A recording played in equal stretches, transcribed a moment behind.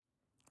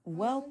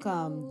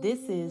Welcome.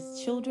 This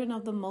is Children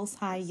of the Most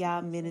High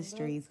Yah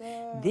Ministries.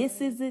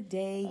 This is the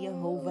day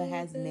Jehovah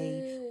has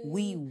made.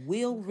 We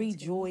will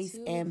rejoice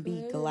and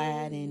be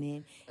glad in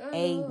it.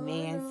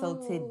 Amen. So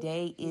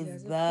today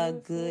is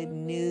the good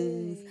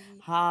news.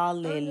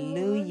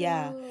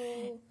 Hallelujah.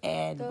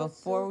 And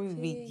before we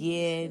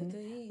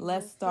begin,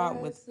 let's start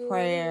with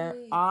prayer,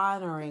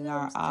 honoring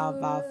our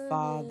Abba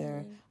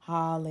Father.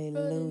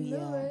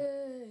 Hallelujah.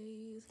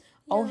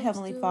 Oh,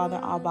 Heavenly Father,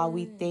 Abba,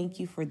 we thank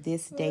you for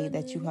this day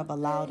that you have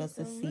allowed us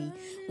to see.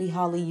 We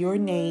holler your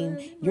name,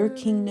 your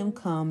kingdom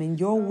come, and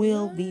your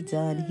will be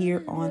done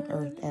here on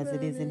earth as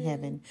it is in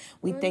heaven.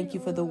 We thank you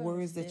for the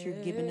words that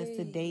you're giving us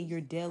today,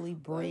 your daily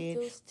bread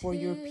for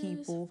your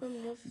people,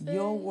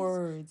 your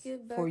words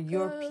for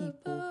your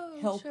people.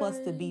 Help us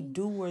to be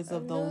doers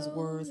of those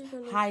words,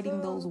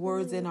 hiding those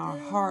words in our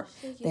heart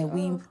that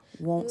we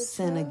won't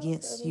sin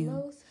against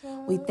you.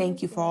 We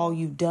thank you for all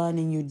you've done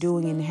and you're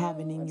doing and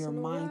having in your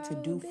mind to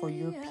do for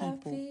your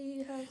people.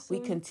 We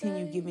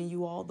continue giving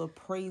you all the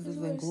praises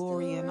and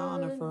glory and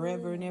honor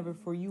forever and ever,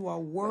 for you are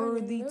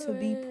worthy to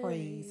be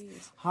praised.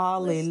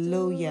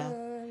 Hallelujah.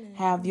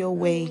 Have your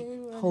way,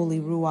 Holy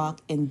Ruach,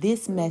 in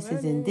this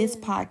message, in this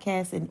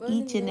podcast, in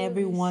each and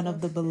every one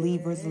of the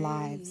believers'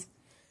 lives.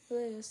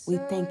 We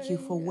thank you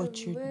for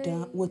what you've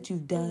done,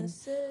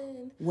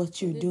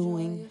 what you're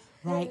doing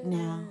right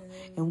now,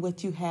 and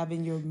what you have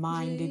in your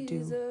mind to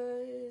do.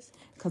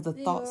 Because the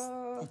thoughts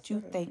that you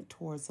think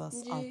towards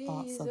us are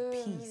thoughts of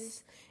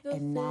peace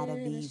and not of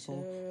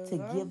evil, to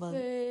give us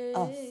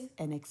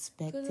an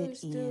expected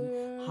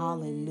end.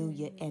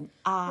 Hallelujah. And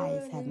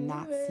eyes have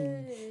not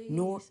seen,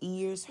 nor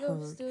ears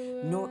heard,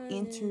 nor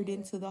entered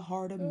into the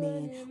heart of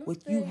man what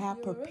you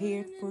have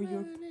prepared for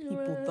your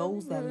people,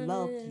 those that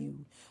love you.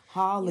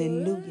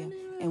 Hallelujah.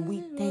 And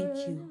we thank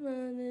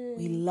you.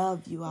 We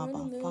love you,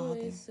 Abba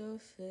Father.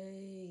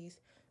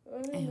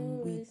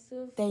 And we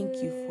thank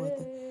you for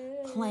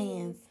the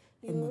plans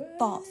and the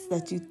thoughts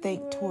that you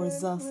think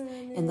towards us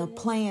and the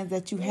plans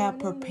that you have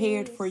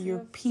prepared for your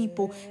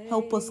people.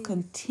 Help us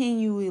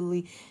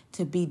continually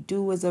to be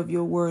doers of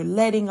your word,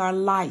 letting our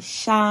light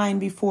shine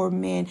before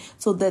men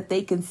so that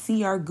they can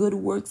see our good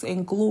works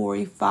and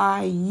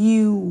glorify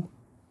you.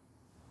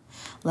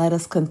 Let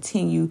us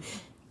continue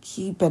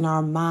keeping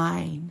our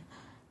mind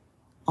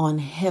on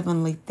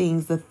heavenly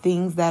things, the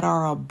things that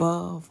are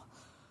above,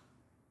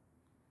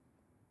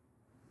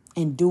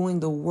 and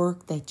doing the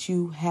work that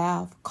you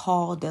have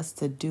called us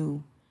to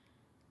do.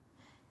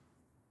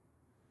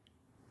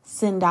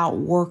 Send out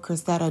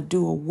workers that'll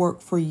do a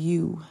work for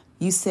you.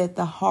 You said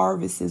the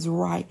harvest is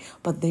right,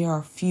 but there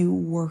are few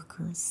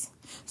workers.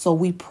 So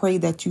we pray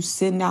that you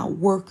send out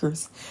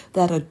workers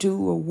that'll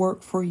do a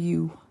work for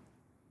you,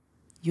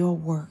 your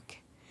work.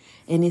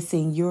 And it's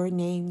in your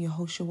name,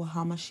 Yehoshua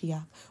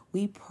HaMashiach,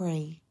 we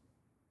pray.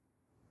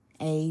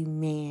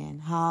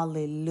 Amen.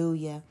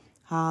 Hallelujah.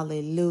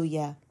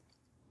 Hallelujah.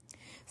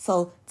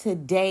 So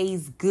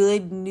today's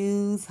good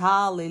news,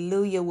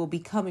 hallelujah, will be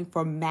coming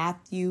from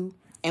Matthew.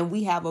 And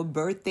we have a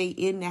birthday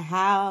in the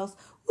house.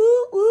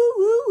 Woo, woo,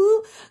 woo,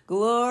 woo.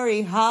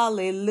 Glory,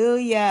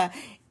 hallelujah.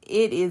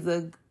 It is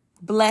a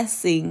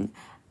blessing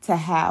to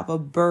have a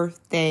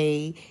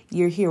birthday.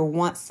 You're here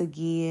once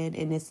again,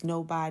 and it's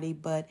nobody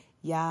but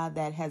Yah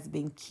that has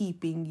been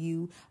keeping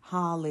you.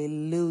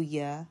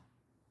 Hallelujah.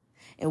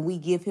 And we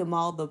give him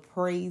all the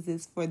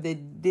praises for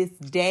this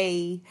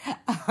day.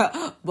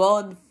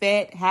 Bon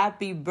fete,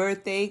 happy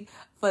birthday,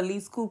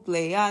 feliz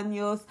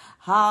cumpleaños.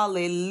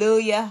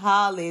 Hallelujah,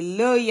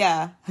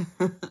 hallelujah.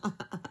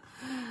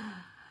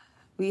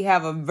 We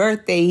have a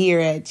birthday here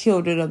at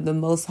Children of the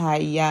Most High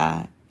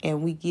Yah,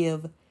 and we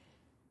give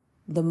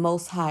the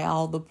Most High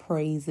all the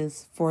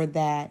praises for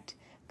that,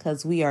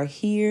 because we are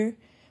here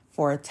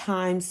for a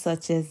time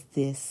such as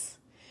this.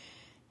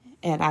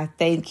 And I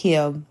thank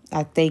him.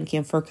 I thank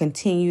him for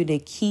continuing to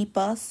keep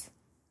us,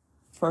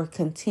 for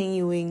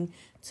continuing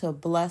to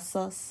bless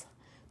us,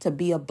 to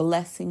be a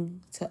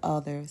blessing to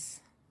others.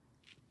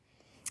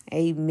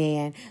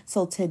 Amen.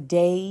 So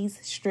today's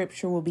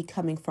scripture will be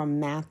coming from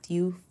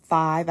Matthew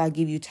 5. I'll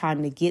give you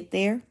time to get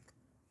there.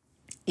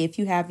 If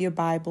you have your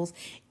Bibles,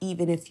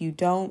 even if you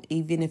don't,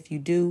 even if you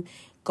do,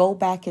 go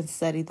back and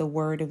study the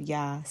word of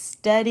Yah,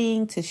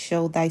 studying to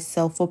show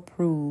thyself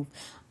approved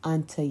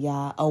unto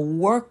Yah, a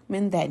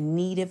workman that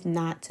needeth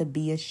not to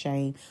be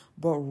ashamed,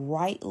 but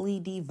rightly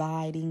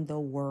dividing the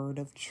word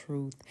of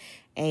truth.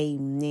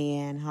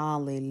 Amen.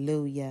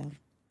 Hallelujah.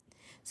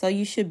 So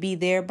you should be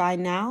there by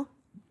now.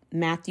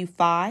 Matthew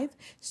 5,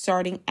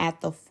 starting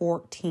at the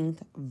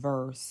 14th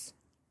verse.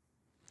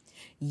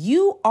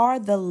 You are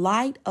the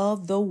light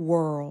of the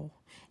world.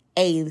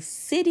 A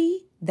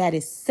city that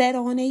is set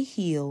on a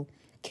hill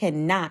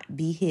cannot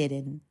be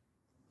hidden.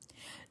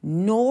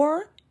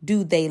 Nor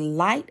do they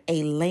light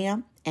a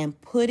lamp and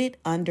put it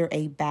under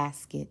a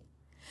basket,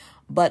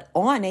 but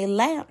on a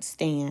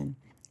lampstand,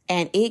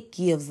 and it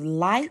gives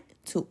light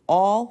to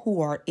all who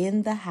are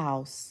in the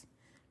house.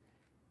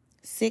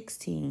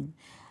 16.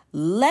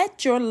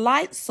 Let your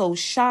light so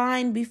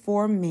shine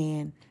before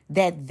men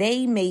that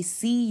they may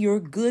see your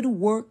good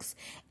works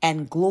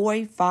and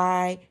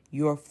glorify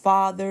your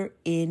Father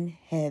in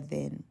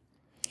heaven.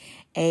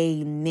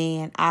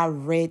 Amen. I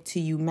read to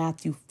you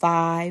Matthew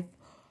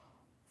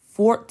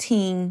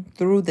 5:14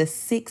 through the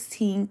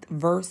 16th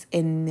verse,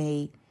 and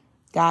may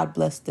God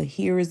bless the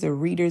hearers, the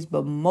readers,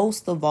 but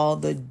most of all,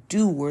 the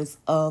doers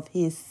of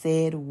his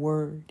said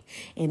word.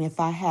 And if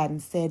I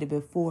hadn't said it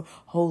before,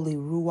 Holy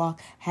Ruach,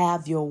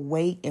 have your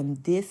way in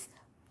this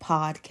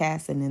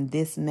podcast and in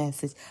this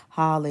message.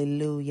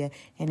 Hallelujah.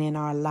 And in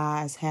our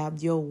lives,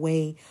 have your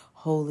way,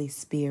 Holy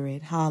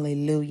Spirit.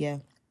 Hallelujah.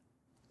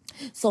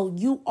 So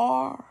you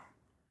are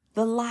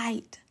the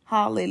light.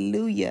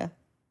 Hallelujah.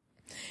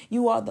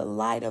 You are the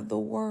light of the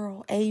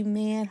world.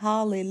 Amen.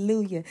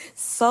 Hallelujah.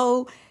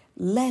 So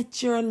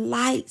let your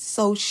light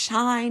so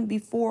shine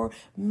before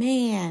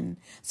man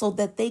so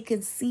that they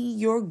can see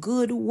your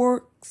good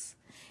works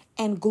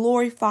and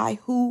glorify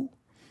who?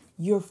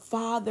 Your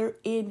Father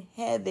in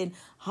heaven.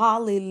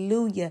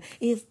 Hallelujah.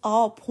 It's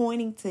all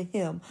pointing to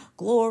him.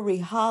 Glory.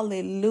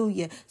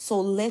 Hallelujah.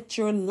 So let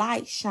your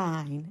light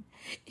shine.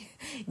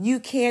 You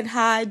can't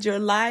hide your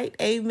light.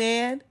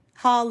 Amen.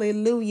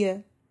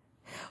 Hallelujah.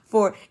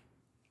 For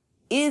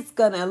it's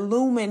going to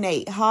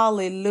illuminate.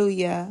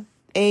 Hallelujah.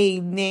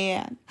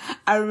 Amen.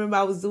 I remember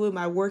I was doing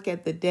my work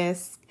at the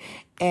desk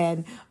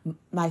and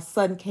my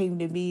son came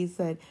to me and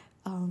said,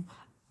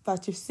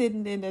 but you're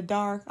sitting in the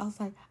dark. I was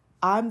like,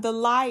 I'm the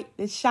light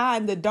that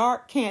shine. The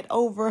dark can't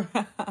overtake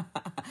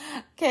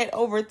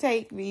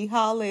me.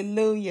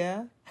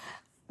 Hallelujah.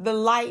 The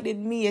light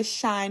in me is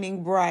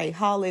shining bright.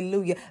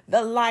 Hallelujah.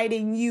 The light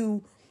in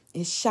you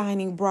is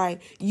shining bright.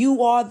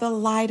 You are the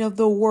light of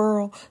the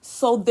world.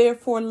 So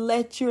therefore,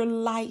 let your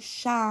light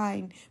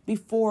shine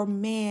before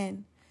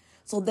men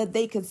so that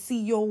they can see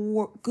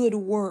your good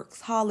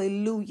works.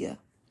 Hallelujah.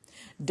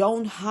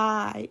 Don't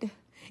hide.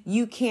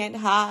 You can't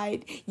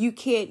hide. You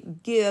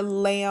can't get a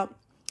lamp,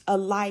 a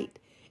light,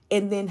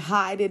 and then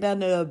hide it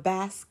under a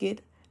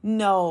basket.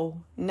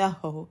 No.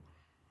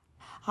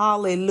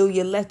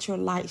 Hallelujah. Let your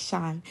light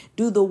shine.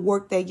 Do the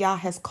work that Yah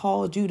has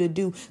called you to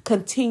do.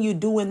 Continue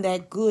doing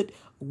that good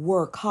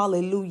work.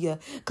 Hallelujah.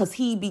 Because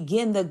he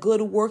began the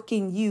good work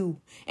in you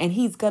and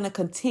he's going to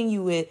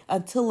continue it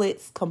until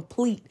it's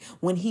complete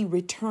when he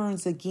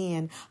returns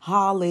again.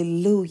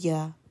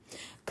 Hallelujah.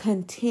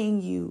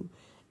 Continue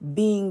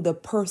being the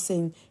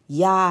person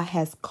Yah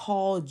has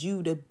called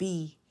you to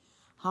be.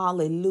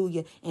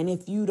 Hallelujah. And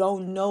if you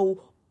don't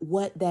know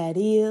what that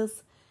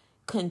is,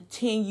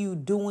 continue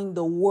doing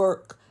the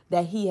work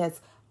that he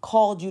has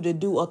called you to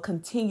do, or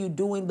continue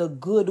doing the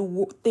good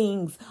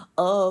things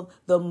of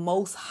the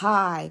Most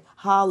High.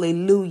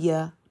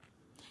 Hallelujah.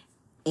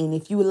 And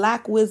if you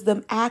lack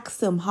wisdom, ask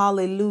him.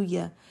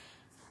 Hallelujah.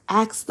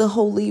 Ask the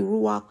Holy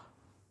Ruach.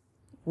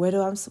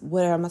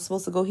 Where am I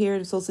supposed to go here?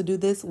 I'm supposed to do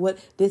this? What?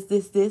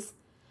 This.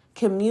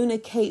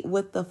 Communicate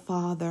with the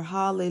Father.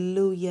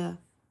 Hallelujah.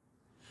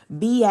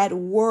 Be at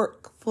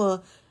work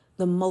for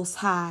the Most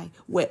High.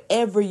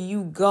 Wherever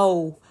you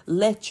go,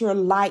 let your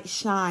light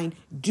shine.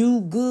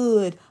 Do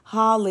good.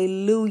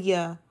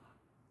 Hallelujah.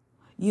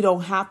 You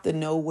don't have to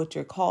know what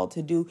you're called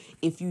to do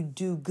if you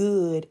do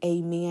good.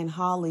 Amen.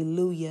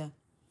 Hallelujah.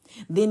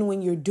 Then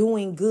when you're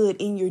doing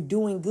good,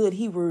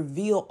 he will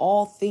reveal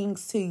all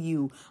things to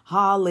you.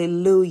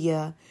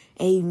 Hallelujah.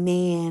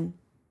 Amen.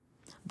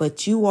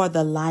 But you are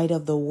the light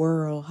of the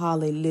world.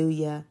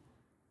 Hallelujah.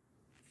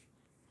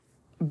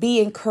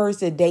 Be encouraged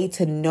today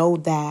to know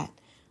that.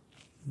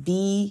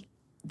 Be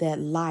that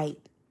light.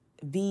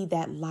 Be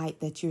that light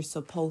that you're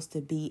supposed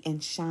to be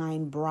and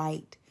shine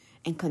bright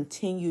and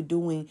continue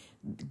doing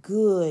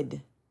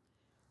good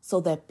so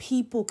that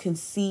people can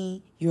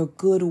see your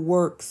good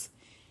works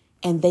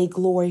and they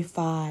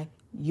glorify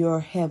your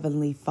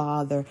heavenly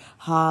Father.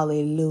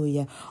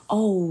 Hallelujah.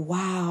 Oh,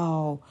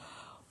 wow.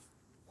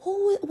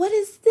 What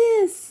is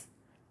this?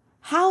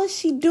 How is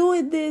she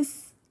doing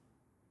this?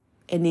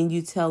 And then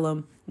you tell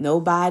them,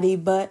 nobody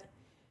but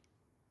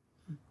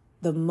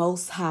the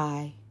Most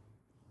High.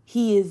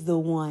 He is the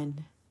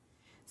one.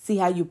 See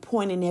how you're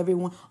pointing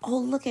everyone. Oh,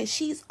 look at,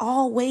 she's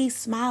always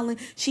smiling.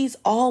 She's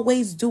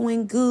always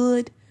doing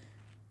good.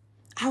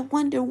 I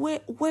wonder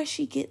where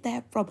she get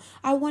that from.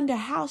 I wonder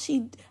how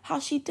she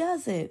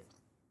does it.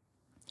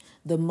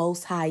 The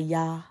Most High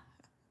Yah.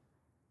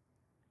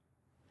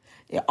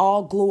 They're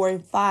all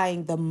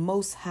glorifying the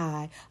Most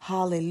High.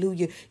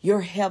 Hallelujah.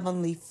 Your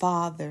heavenly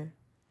Father.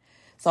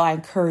 So I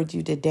encourage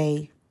you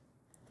today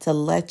to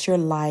let your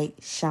light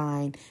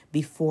shine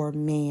before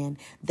man,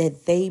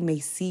 that they may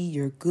see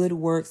your good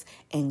works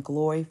and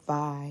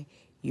glorify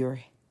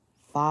your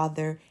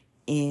Father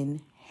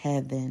in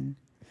heaven.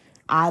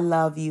 I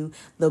love you.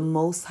 The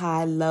Most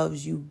High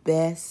loves you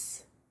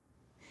best.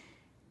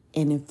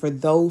 And for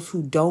those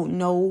who don't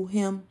know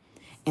him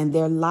and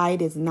their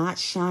light is not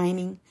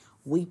shining,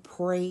 we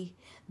pray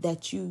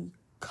that you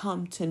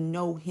come to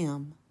know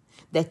him,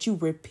 that you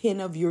repent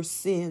of your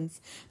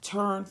sins,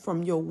 turn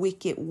from your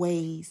wicked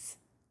ways,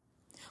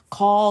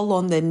 call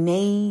on the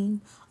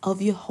name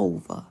of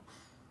Jehovah.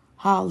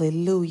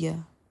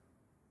 Hallelujah.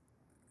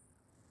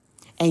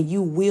 and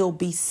you will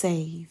be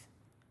saved.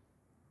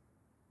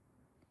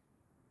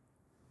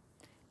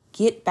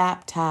 Get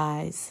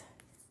baptized.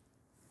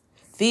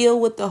 Fill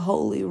with the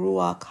Holy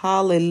Ruach.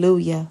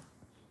 Hallelujah.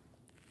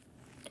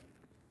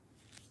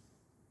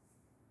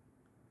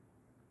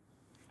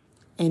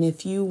 And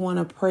if you want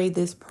to pray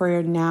this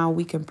prayer now,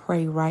 we can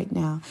pray right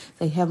now.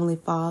 Say, Heavenly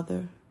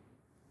Father,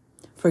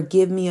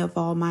 forgive me of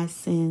all my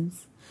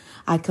sins.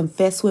 I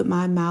confess with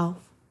my mouth,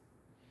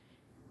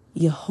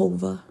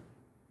 Jehovah,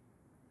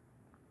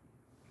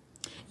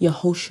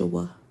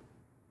 Yehoshua,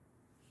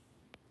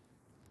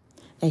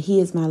 that he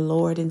is my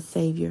Lord and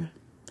Savior.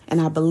 And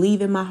I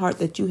believe in my heart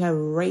that you have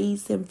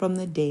raised him from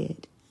the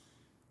dead.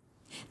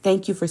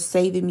 Thank you for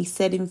saving me,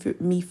 setting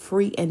me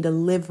free, and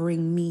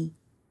delivering me.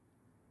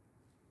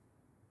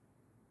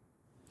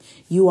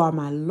 You are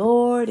my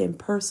Lord and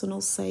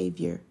personal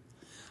Savior.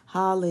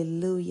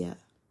 Hallelujah.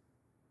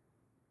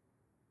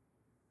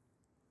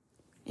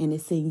 And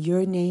it's in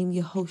your name,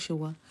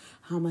 Yehoshua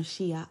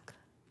HaMashiach.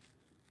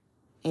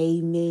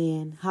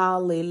 Amen.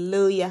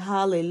 Hallelujah.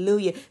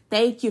 Hallelujah.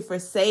 Thank you for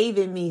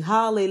saving me.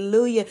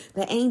 Hallelujah.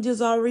 The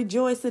angels are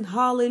rejoicing.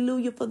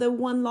 Hallelujah. For the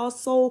one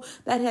lost soul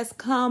that has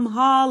come.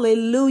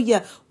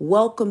 Hallelujah.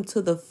 Welcome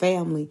to the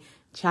family.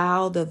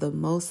 Child of the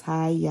Most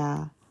High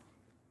Yah.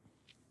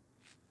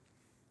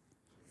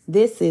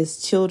 This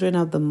is Children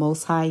of the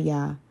Most High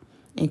Yah,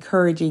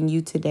 encouraging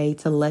you today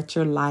to let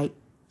your light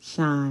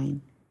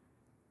shine.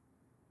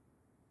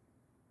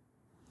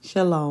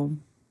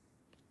 Shalom.